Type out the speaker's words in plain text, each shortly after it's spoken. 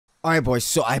Alright boys,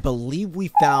 so I believe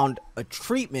we found a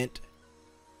treatment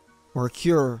or a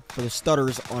cure for the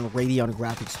stutters on Radeon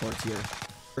graphics cards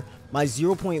here. My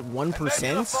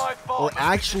 0.1% are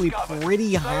actually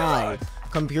pretty high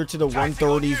compared to the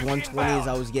 130s, 120s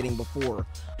I was getting before.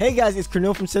 Hey guys, it's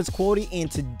KIRNEILL from SenseQuality,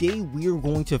 and today we are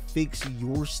going to fix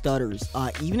your stutters.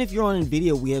 Even if you're on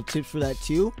NVIDIA, we have tips for that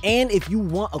too. And if you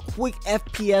want a quick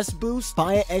FPS boost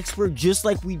by an expert, just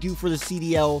like we do for the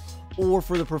CDL or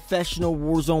for the professional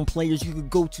Warzone players, you could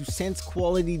go to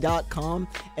SenseQuality.com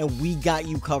and we got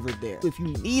you covered there. If you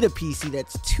need a PC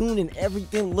that's tuned and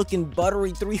everything looking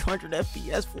buttery, 300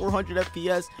 FPS, 400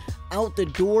 FPS, out the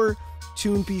door,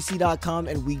 TunedPC.com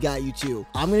and we got you too.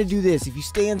 I'm gonna do this. If you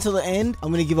stay until the end, I'm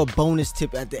gonna give a bonus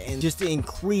tip at the end just to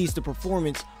increase the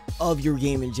performance of your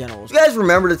game in general. You guys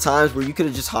remember the times where you could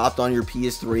have just hopped on your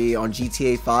PS3 on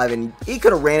GTA 5 and it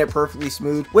could have ran it perfectly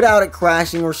smooth without it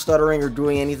crashing or stuttering or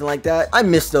doing anything like that? I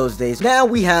miss those days. Now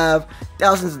we have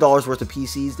thousands of dollars worth of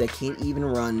PCs that can't even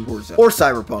run Warzone or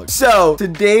Cyberpunk. So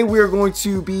today we're going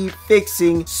to be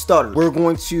fixing stutter. We're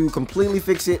going to completely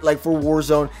fix it like for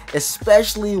Warzone,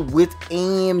 especially with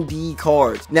AMD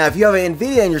cards. Now if you have an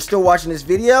NVIDIA and you're still watching this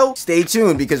video, stay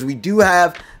tuned because we do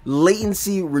have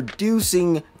latency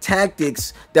reducing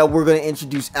tactics that we're going to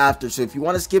introduce after. So if you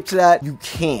want to skip to that, you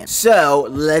can. So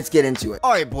let's get into it. All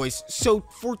right, boys. So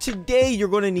for today, you're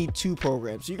going to need two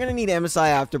programs. So you're going to need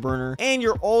MSI Afterburner, and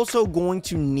you're also going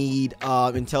to need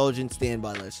Intelligent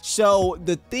Standby List. So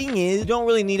the thing is, you don't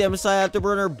really need MSI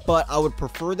Afterburner, but I would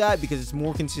prefer that because it's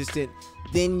more consistent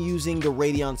than using the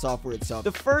Radeon software itself.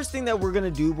 The first thing that we're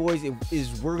gonna do, boys,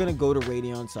 is we're gonna go to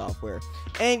Radeon software.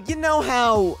 And you know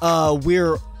how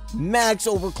we're max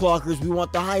overclockers, we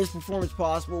want the highest performance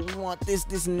possible, we want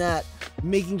this and that,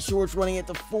 making sure it's running at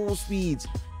the full speeds.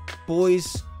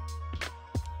 Boys,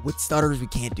 with stutters we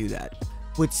can't do that.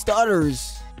 With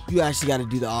stutters you actually got to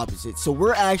do the opposite. So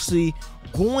we're actually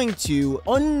going to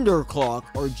underclock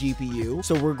our GPU.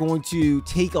 So we're going to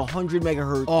take 100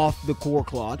 megahertz off the core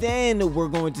clock. Then we're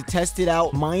going to test it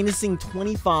out, minusing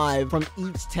 25 from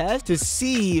each test to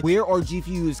see where our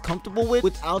GPU is comfortable with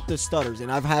without the stutters.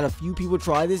 And I've had a few people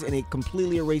try this and it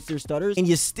completely erased their stutters, and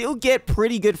you still get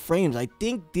pretty good frames. I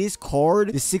think this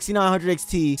card, the 6900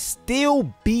 XT,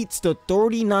 still beats the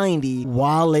 3090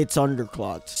 while it's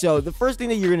underclocked. So the first thing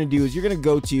that you're going to do is you're going to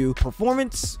go to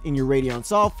performance in your Radeon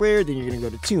software, then you're going to go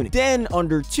to tuning. Then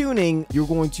under tuning, you're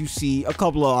going to see a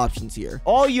couple of options here.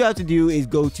 All you have to do is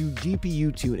go to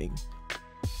GPU tuning.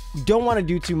 We don't want to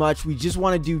do too much. We just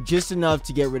want to do just enough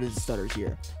to get rid of the stutters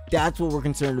here. That's what we're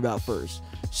concerned about first.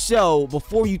 So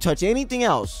before you touch anything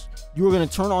else, you're going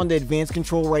to turn on the advanced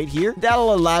control right here.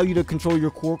 That'll allow you to control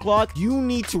your core clock. You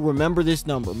need to remember this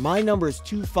number. My number is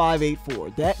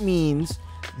 2584. That means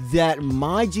that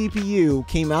my GPU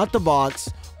came out the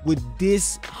box with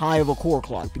this high of a core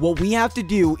clock. What we have to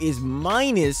do is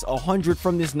minus 100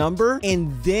 from this number,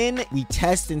 and then we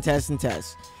test and test and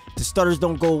test. If the stutters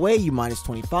don't go away, you minus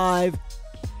 25.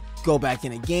 Go back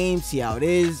in a game, see how it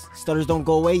is. Stutters don't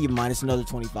go away, you minus another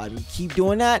 25. You keep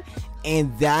doing that,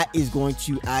 and that is going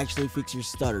to actually fix your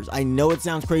stutters. I know it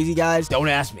sounds crazy, guys. Don't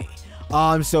ask me.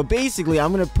 So basically,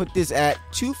 I'm going to put this at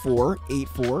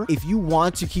 2484. If you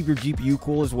want to keep your GPU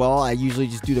cool as well, I usually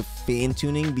just do the fan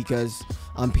tuning because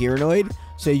I'm paranoid.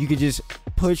 So you could just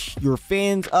push your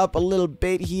fans up a little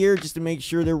bit here just to make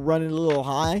sure they're running a little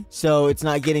high, so it's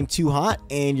not getting too hot,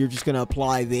 and you're just going to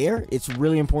apply there. It's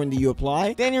really important that you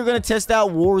apply. Then you're going to test out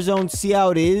Warzone, see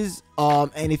how it is.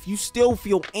 And if you still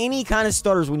feel any kind of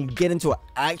stutters when you get into an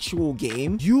actual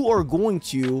game, you are going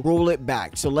to roll it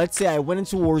back. So let's say I went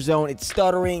into Warzone, it's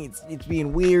stuttering, it's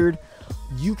being weird.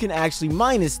 You can actually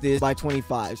minus this by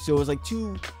 25. So it's like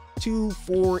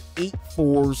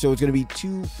 2484. So it's going to be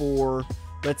 24,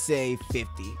 let's say 50.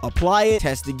 Apply it,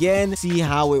 test again, see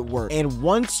how it works. And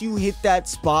once you hit that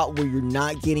spot where you're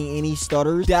not getting any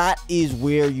stutters, that is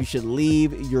where you should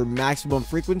leave your maximum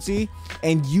frequency,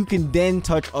 and you can then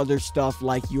touch other stuff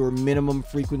like your minimum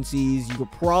frequencies. You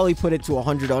could probably put it to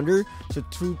 100 under, so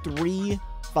 2350.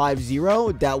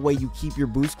 That way you keep your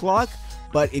boost clock.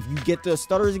 But if you get the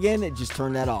stutters again, just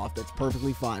turn that off. That's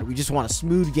perfectly fine. We just want a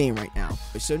smooth game right now.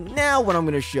 So now what I'm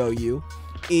going to show you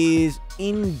is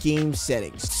in-game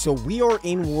settings. So we are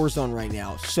in Warzone right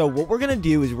now. So what we're going to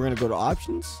do is we're going to go to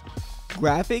options,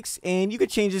 graphics, and you could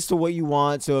change this to what you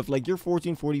want. So if like you're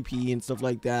 1440p and stuff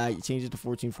like that, you change it to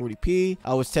 1440p.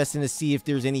 I was testing to see if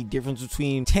there's any difference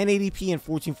between 1080p and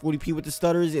 1440p with the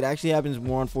stutters. It actually happens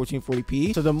more on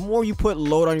 1440p. So the more you put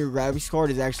load on your graphics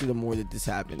card is actually the more that this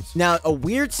happens. Now, a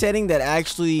weird setting that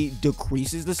actually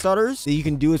decreases the stutters that you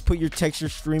can do is put your texture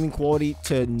streaming quality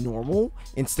to normal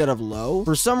instead of low.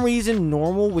 For some reason,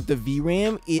 normal with the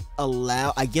VRAM,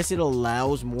 I guess it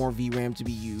allows more VRAM to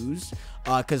be used,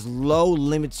 because low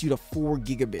limits you to 4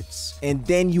 gigabits. And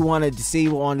then you want to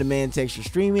disable on-demand texture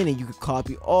streaming, and you can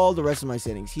copy all the rest of my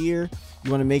settings here.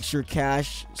 You want to make sure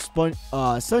cache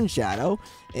sun shadow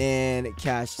and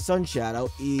cache sun shadow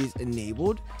is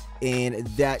enabled, and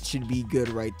that should be good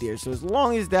right there. So as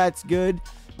long as that's good,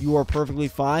 you are perfectly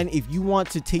fine. If you want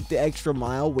to take the extra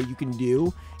mile, what you can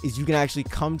do is you can actually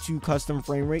come to custom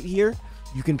frame rate here.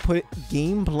 You can put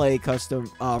gameplay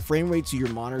custom frame rate to your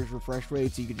monitor's refresh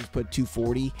rate. So you can just put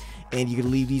 240 and you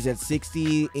can leave these at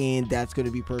 60, and that's going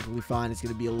to be perfectly fine. It's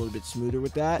going to be a little bit smoother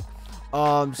with that.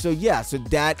 So yeah, so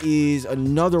that is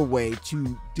another way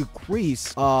to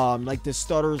decrease like the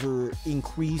stutters or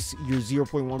increase your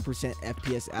 0.1%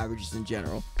 FPS averages in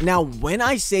general. Now, when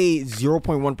I say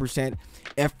 0.1%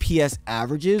 FPS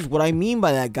averages, what I mean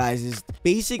by that, guys, is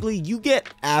basically you get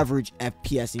average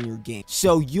FPS in your game.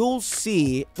 So you'll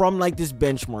see from like this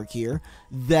benchmark here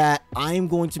that I'm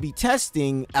going to be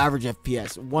testing average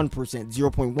FPS 1%,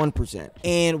 0.1%.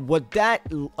 And what that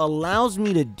allows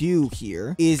me to do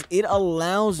here is it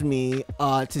allows me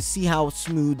to see how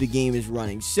smooth the game is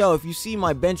running. So if you see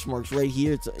my benchmarks right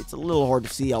here, it's a little hard to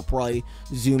see. I'll probably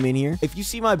zoom in here. If you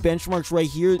see my benchmarks right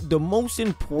here, the most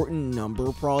important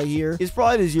number probably here is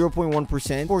probably the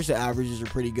 0.1%. Of course, the averages are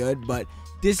pretty good, but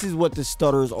this is what the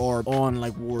stutters are on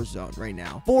like Warzone right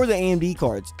now for the AMD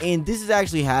cards. And this is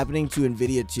actually happening to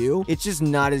NVIDIA too. It's just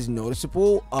not as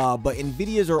noticeable, but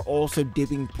NVIDIA's are also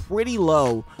dipping pretty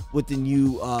low with the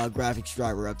new graphics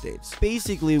driver updates.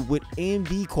 Basically, with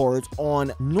AMD cards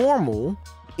on normal,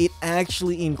 it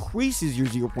actually increases your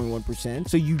 0.1%.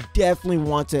 So you definitely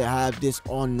want to have this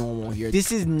on normal here.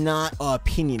 This is not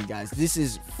opinion, guys. This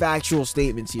is factual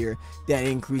statements here that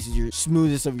increases your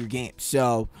smoothness of your game.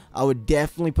 So I would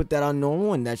definitely put that on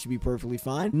normal, and that should be perfectly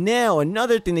fine. Now,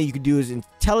 another thing that you could do is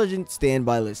intelligent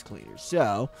standby list cleaners.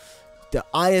 So the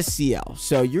ISCL.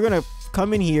 So you're going to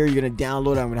come in here. You're going to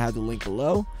download it. I'm going to have the link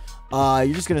below.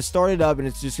 You're just going to start it up, and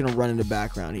it's just going to run in the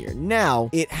background here. Now,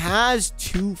 it has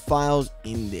 2 files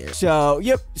in there. So,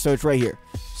 yep. So, it's right here.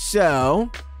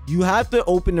 So, you have to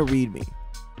open the README.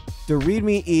 The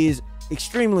README is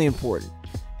extremely important.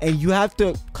 And you have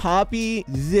to copy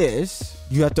this.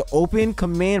 You have to open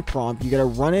command prompt. You got to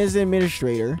run as an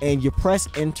administrator, and you press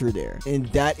enter there. And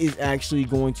that is actually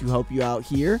going to help you out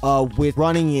here with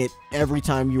running it every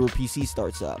time your PC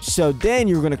starts up. So then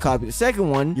you're going to copy the second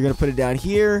one. You're going to put it down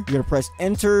here. You're going to press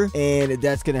enter, and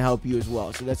that's going to help you as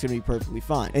well. So that's going to be perfectly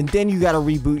fine. And then you got to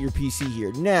reboot your PC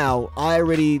here. Now, I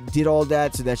already did all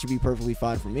that, so that should be perfectly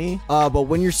fine for me. But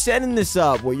when you're setting this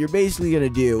up, what you're basically going to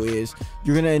do is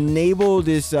you're going to enable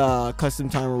this custom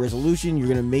timer resolution. You're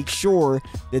going to make sure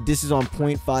that this is on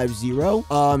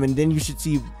 0.50, and then you should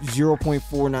see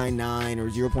 0.499 or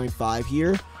 0.5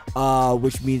 here,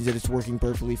 which means that it's working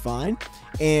perfectly fine.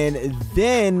 And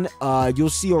then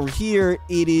you'll see over here,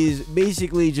 it is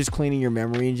basically just cleaning your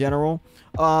memory in general.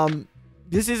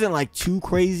 This isn't like too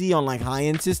crazy on like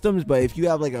high-end systems, but if you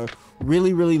have like a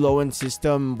really low-end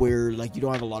system where like you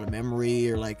don't have a lot of memory,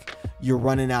 or like you're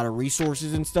running out of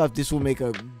resources and stuff, this will make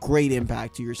a great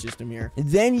impact to your system here. And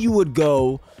then you would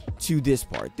go to this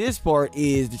part. This part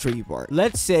is the tricky part.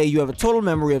 Let's say you have a total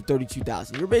memory of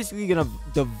 32,000. You're basically gonna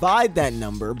divide that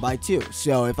number by 2.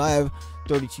 So if I have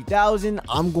 32,000,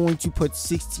 I'm going to put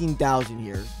 16,000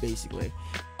 here. Basically,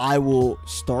 I will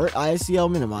start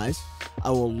ISCL minimize. I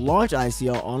will launch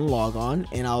ISCL on logon,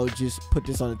 and I'll just put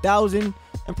this on 1,000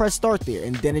 and press start there,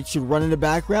 and then it should run in the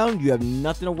background. You have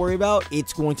nothing to worry about.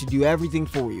 It's going to do everything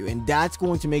for you, and that's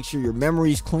going to make sure your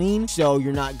memory is clean, so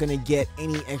you're not going to get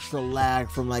any extra lag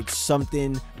from like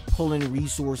something pulling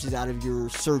resources out of your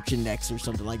search index or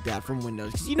something like that from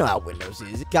Windows, because you know how Windows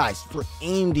is. Guys, for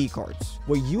AMD cards,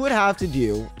 what you would have to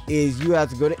do is you have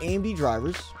to go to AMD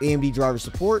drivers, AMD driver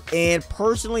support, and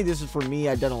personally, this is for me,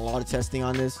 I've done a lot of testing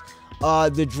on this.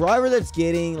 The driver that's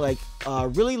getting like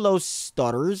really low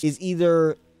stutters is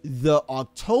either the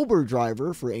October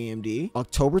driver for AMD,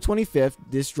 October 25th,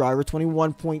 this driver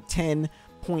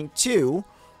 21.10.2,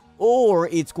 or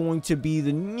it's going to be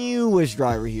the newest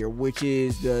driver here, which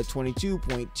is the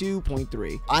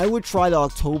 22.2.3. I would try the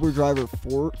October driver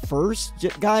first,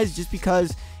 guys, just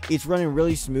because it's running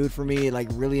really smooth for me. It like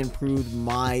really improved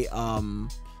my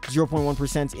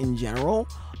 0.1% in general.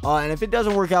 And if it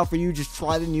doesn't work out for you, just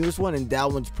try the newest one, and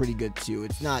that one's pretty good too.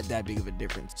 It's not that big of a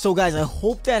difference. So guys, I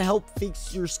hope that helped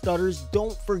fix your stutters.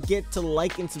 Don't forget to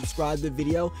like and subscribe the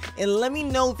video, and let me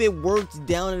know if it worked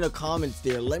down in the comments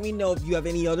there. Let me know if you have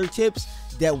any other tips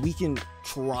that we can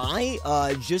try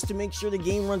just to make sure the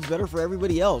game runs better for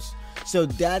everybody else. So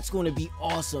that's going to be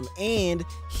awesome. And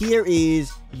here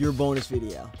is your bonus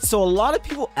video. So a lot of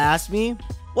people ask me,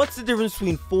 what's the difference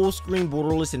between full screen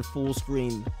borderless and full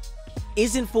screen?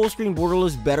 Isn't full screen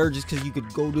borderless better just because you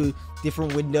could go to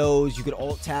different windows, you could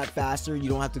alt tab faster, you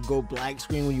don't have to go black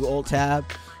screen when you alt tab?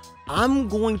 I'm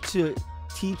going to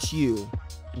teach you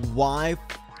why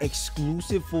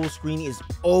exclusive full screen is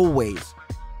always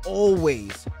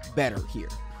better here.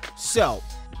 So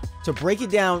to break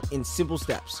it down in simple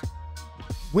steps,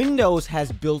 Windows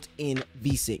has built-in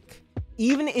VSync.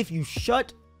 Even if you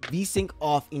shut VSync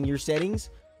off in your settings,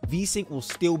 VSync will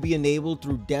still be enabled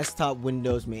through Desktop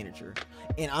Windows Manager.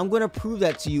 And I'm going to prove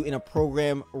that to you in a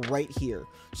program right here.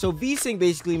 So VSync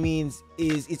basically means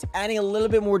it's adding a little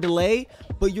bit more delay,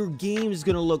 but your game is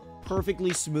going to look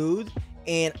perfectly smooth.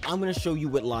 And I'm going to show you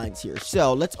what lines here.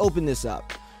 So let's open this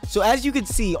up. So as you can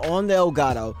see on the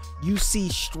Elgato, you see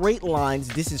straight lines.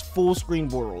 This is full screen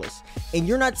borderless, and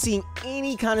you're not seeing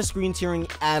any kind of screen tearing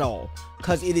at all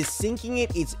because it is syncing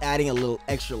it. It's adding a little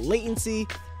extra latency,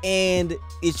 and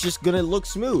it's just gonna look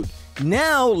smooth.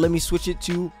 Now let me switch it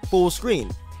to full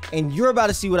screen, and you're about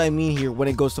to see what I mean here when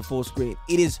it goes to full screen.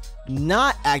 It is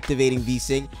not activating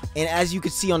VSync, and as you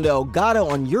can see on the Elgato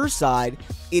on your side,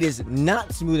 it is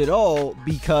not smooth at all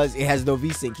because it has no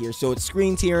VSync here. So it's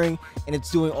screen tearing and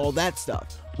it's doing all that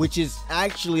stuff, which is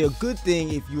actually a good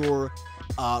thing if you're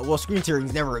well, screen tearing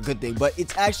is never a good thing, but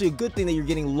it's actually a good thing that you're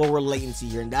getting lower latency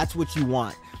here, and that's what you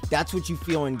want. That's what you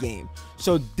feel in game.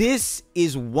 So this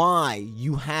is why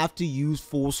you have to use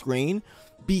full screen,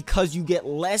 because you get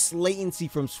less latency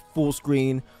from full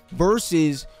screen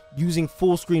versus using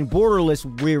full screen borderless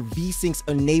where VSync's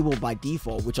enabled by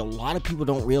default, which a lot of people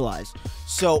don't realize.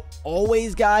 So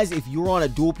always, guys, if you're on a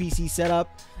dual PC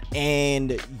setup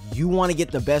and you want to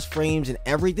get the best frames and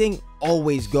everything,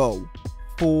 always go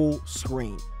full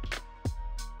screen.